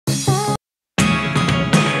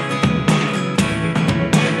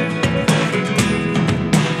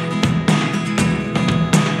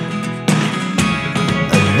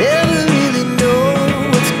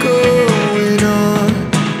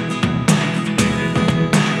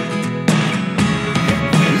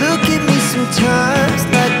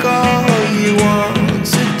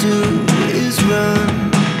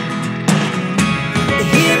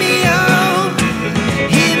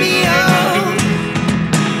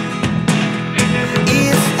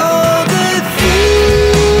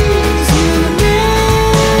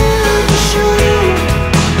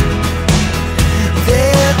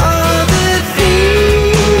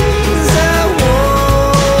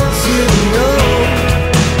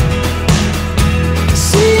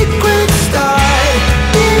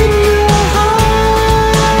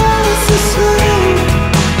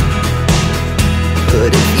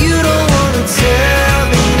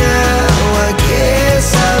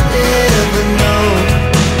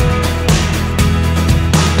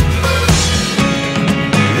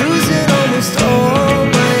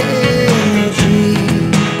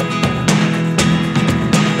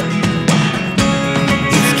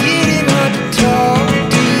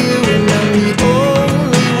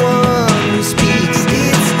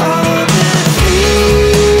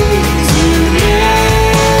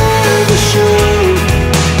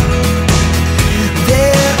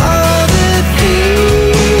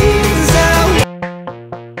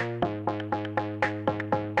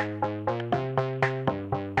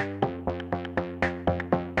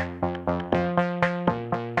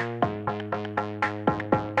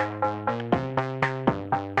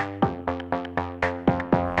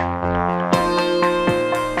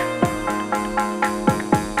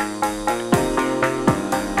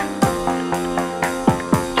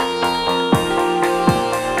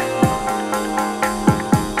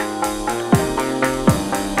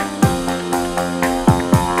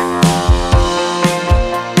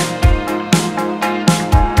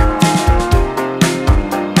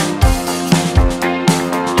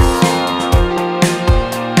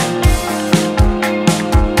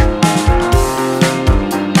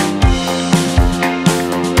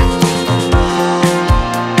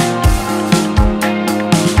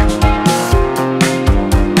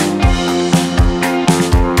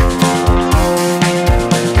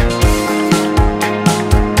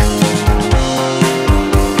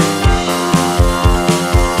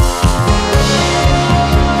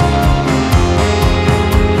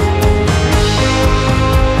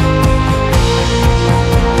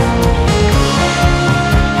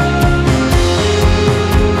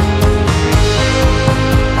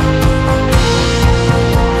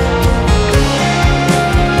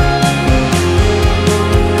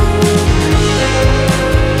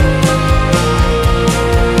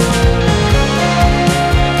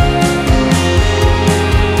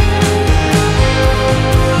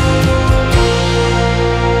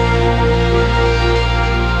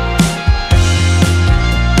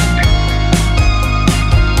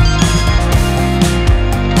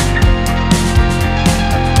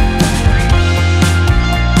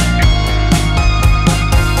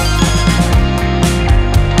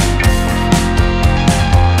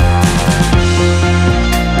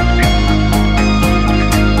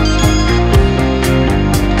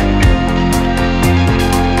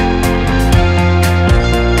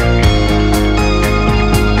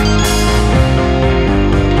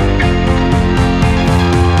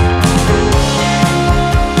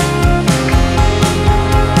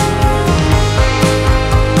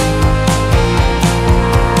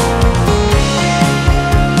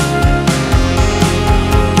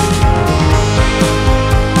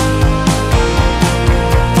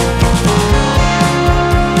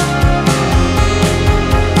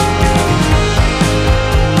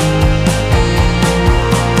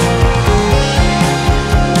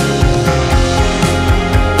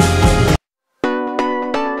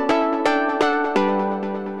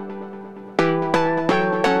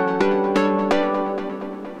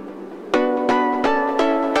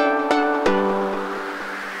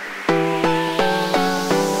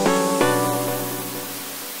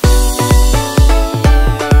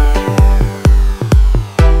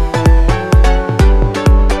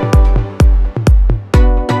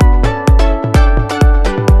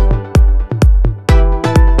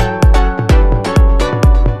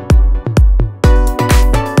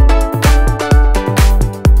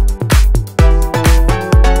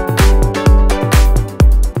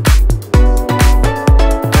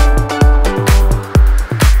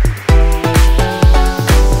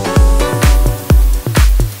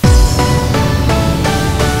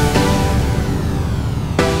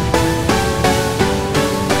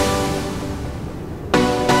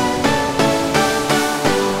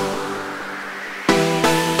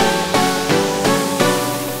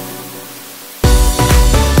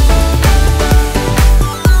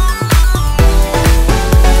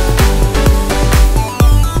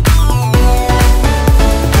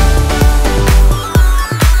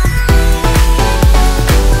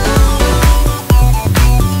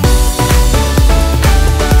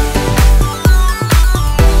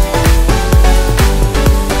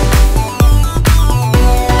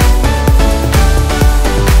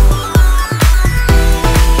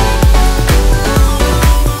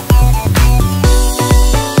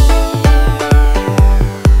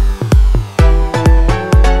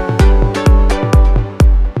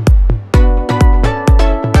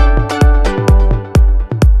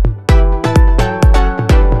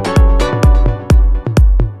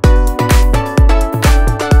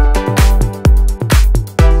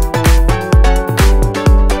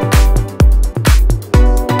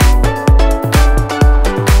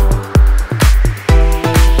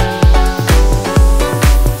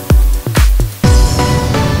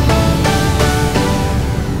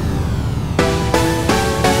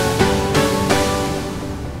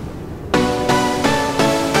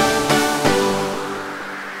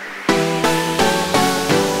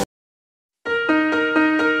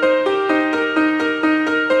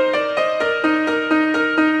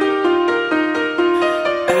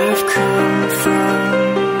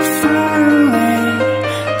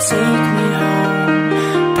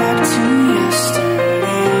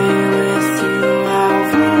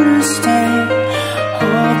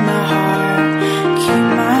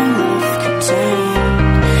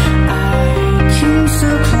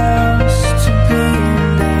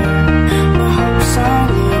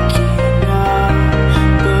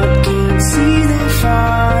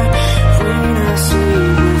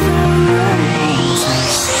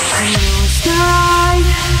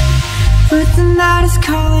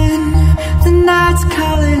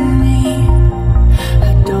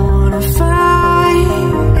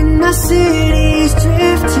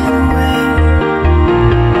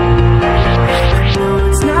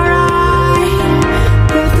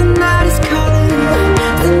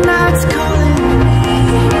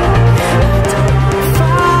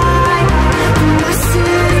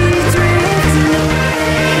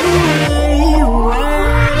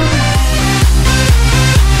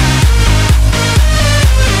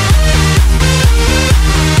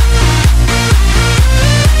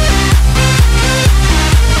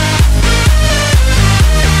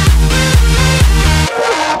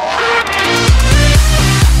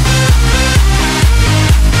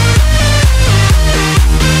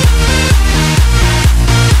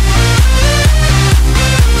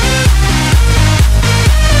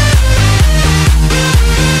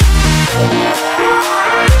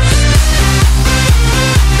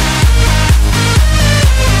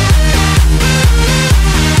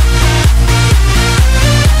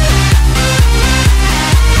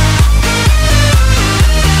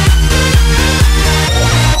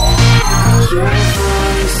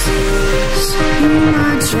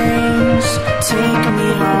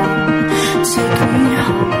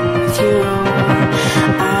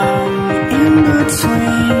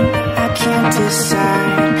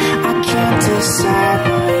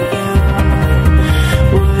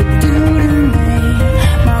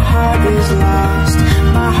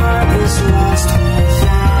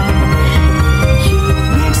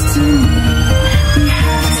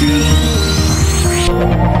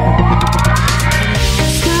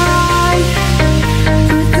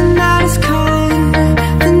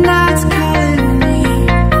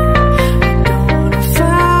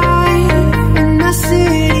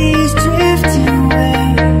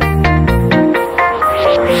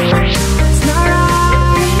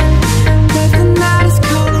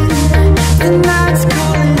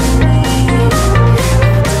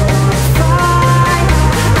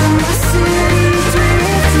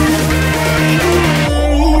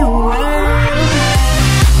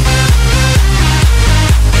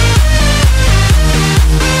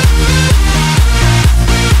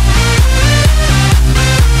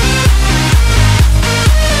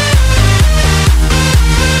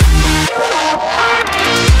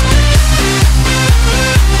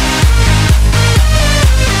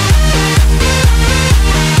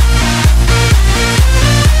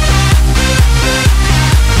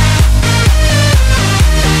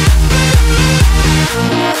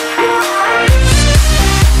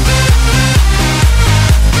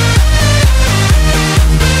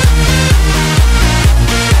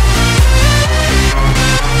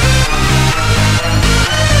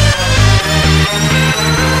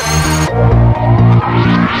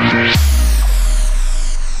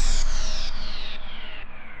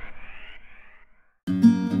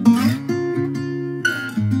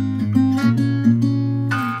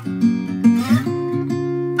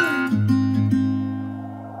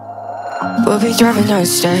We'll be driving down the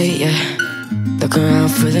state, yeah, looking around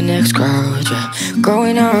for the next crowd, yeah,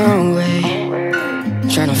 going our own way,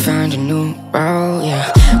 trying to find a new route,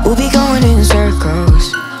 yeah. We'll be going in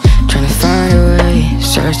circles, trying to find a way,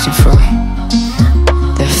 searching for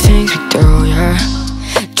the things we do, yeah.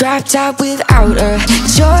 Dropped out without a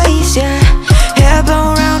choice, yeah. Hair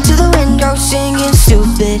blown round to the window, singing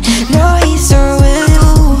stupid noise with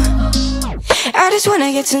you. I just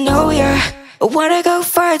wanna get to know ya. I wanna go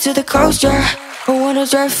far to the coast, yeah. I wanna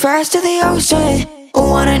drive fast to the ocean. I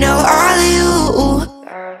wanna know all of you.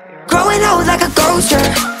 Growing old like a ghost,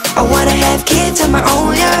 yeah. I wanna have kids of my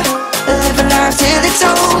own, yeah. Live a life till it's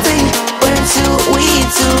over. But until we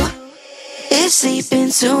do, it's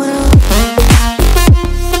sleeping sooner.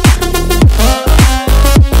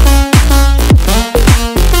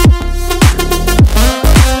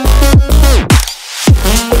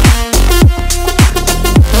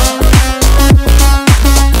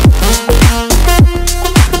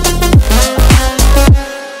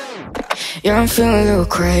 Yeah, I'm feeling a little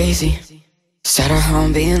crazy. Sat at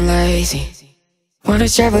home being lazy. Wanna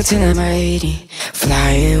travel till I'm 80,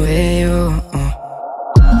 flying with you.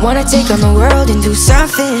 Wanna take on the world and do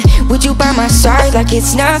something. Would you by my side like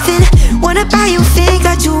it's nothing? Wanna buy you things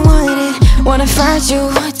that you wanted. Wanna find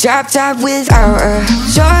you drop top without a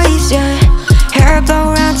choice, yeah. Hair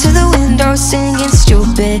blow round to the window, singing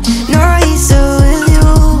stupid noise with you.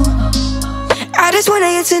 I just wanna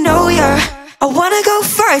get to know ya. I wanna go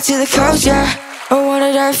far to the coast, yeah. I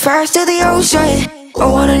wanna dive fast to the ocean. I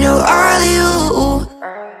wanna know all of you.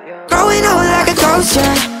 Growing old like a ghost,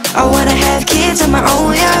 yeah. I wanna have kids of my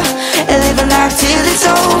own, yeah. And live a life till it's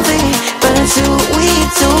over. But until we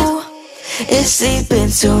do, it's sleeping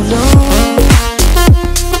too long.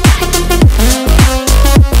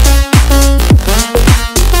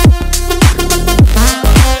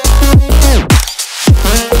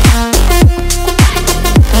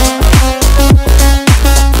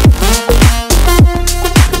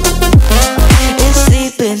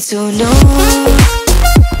 Too long.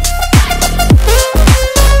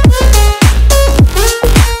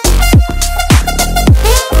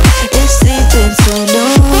 It's sleeping too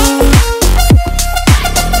long.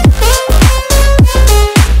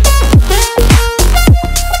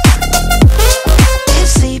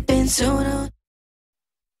 It's sleeping too long.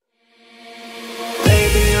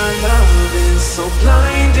 Baby, our love is so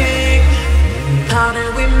blinding. How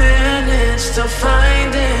did we manage to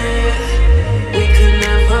find it? We could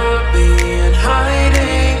never be in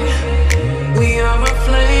hiding. We are a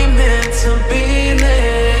flame meant to be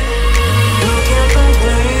lit. Look at the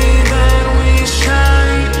way that we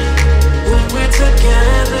shine when we're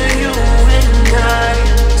together, you and I.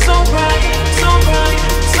 So bright, so bright,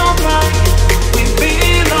 so bright. We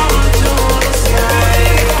belong to the sky,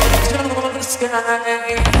 to the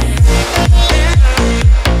sky.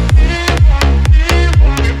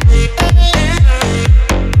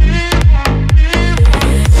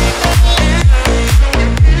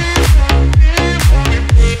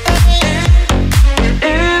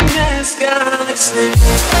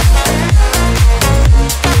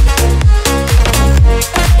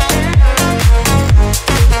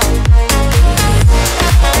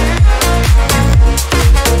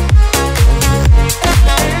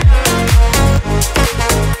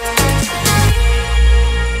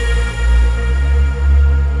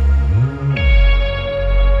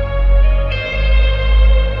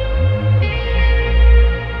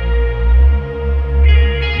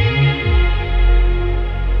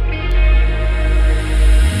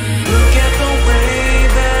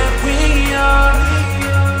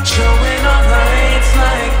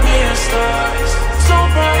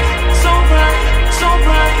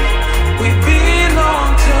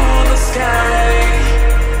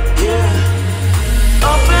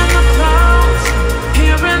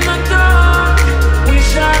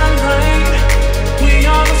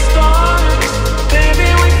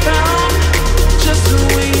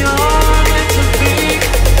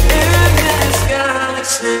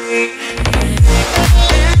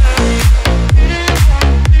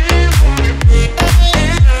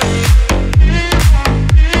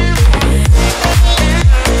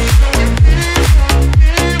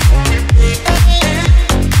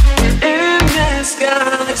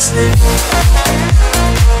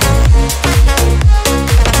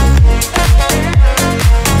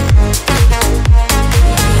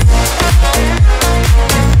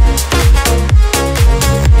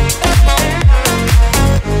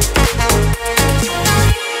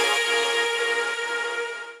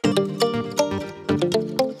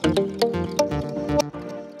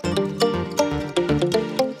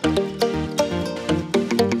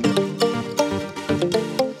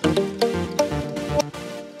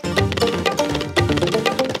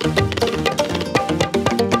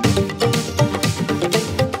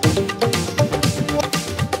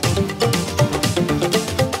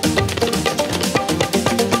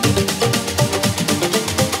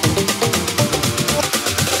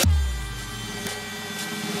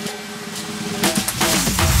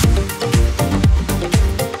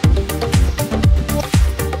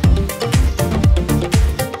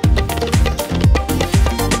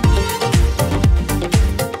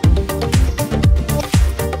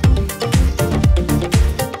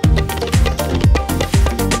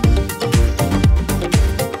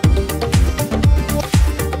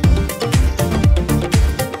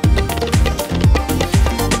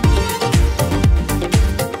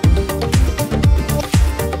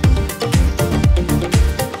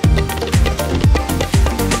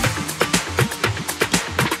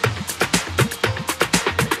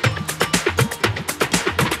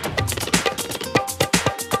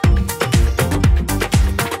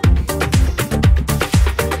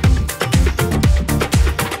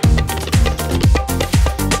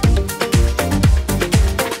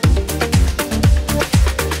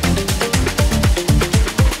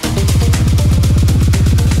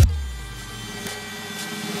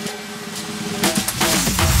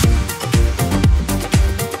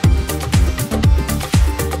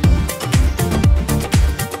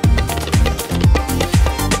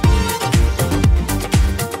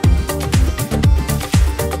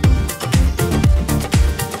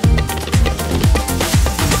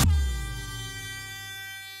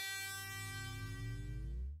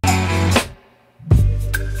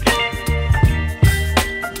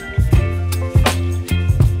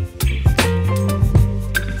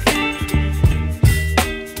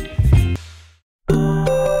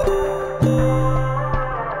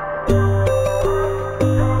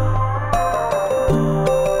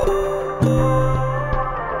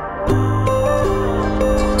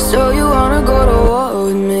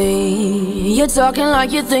 you're talking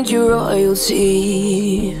like you think you're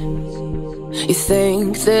royalty. You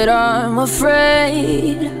think that I'm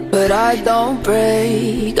afraid, but I don't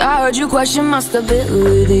break. I heard you question my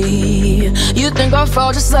stability. You think I'll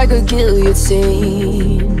fall just like a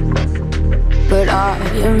guillotine, but I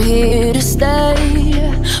am here to stay,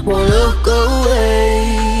 won't look away.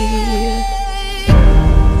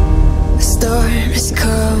 The storm is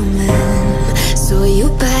coming, so you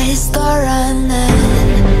better start running.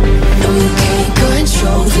 No, you can't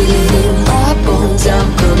control, feel it in my bones. I'm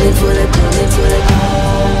coming for the, coming for the.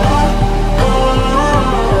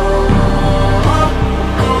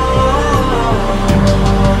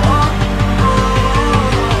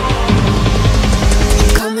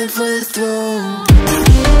 Coming for the throne.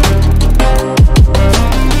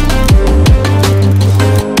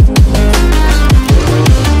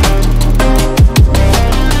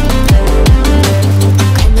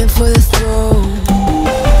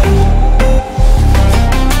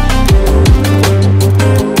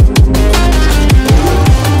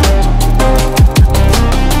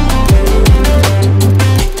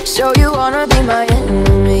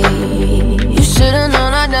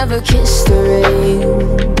 Kiss the rain.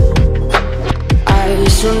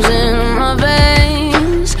 Ice runs in my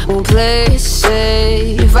veins, won't play it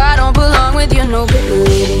safe. I don't belong with your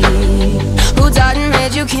nobility. Who died and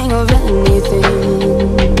made you king of anything?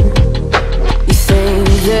 You think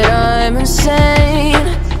that I'm insane?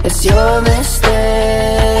 It's your mistake.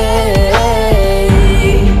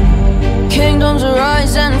 Kingdoms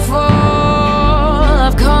rise and fall,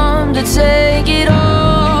 I've come to take it all.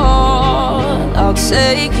 I'll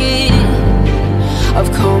take it,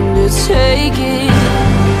 I've come to take it.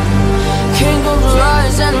 Kingdoms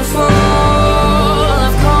rise and fall,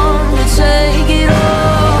 I've come to take it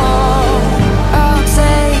all. I'll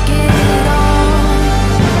take it all.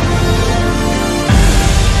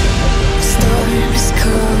 The storm is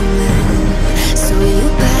coming, so you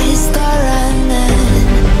better start running.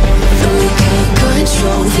 No, you can't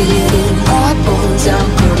control, feel it in my bones. I'm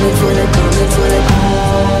coming for the, coming for the.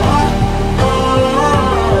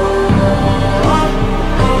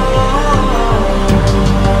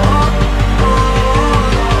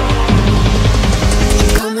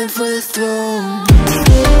 For the throne.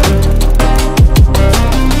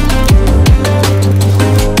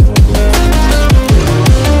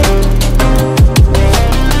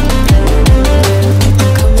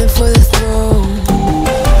 Coming for the throne.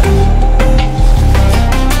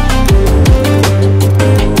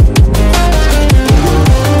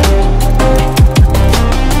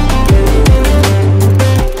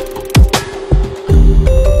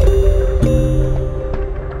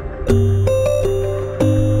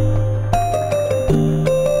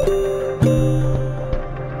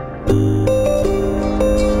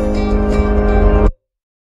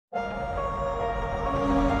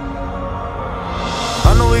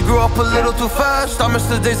 Too fast, I miss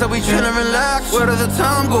the days that we chill and relax. Where did the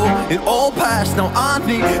time go? It all passed, now I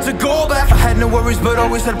need to go back. I had no worries but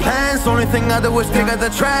always had plans. Only thing I did was pick out the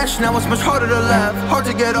trash. Now it's much harder to laugh, hard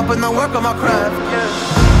to get up and then work on my craft.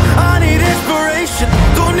 I need inspiration,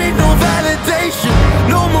 don't need no validation.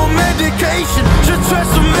 No more medication, just try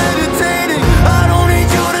some meditating.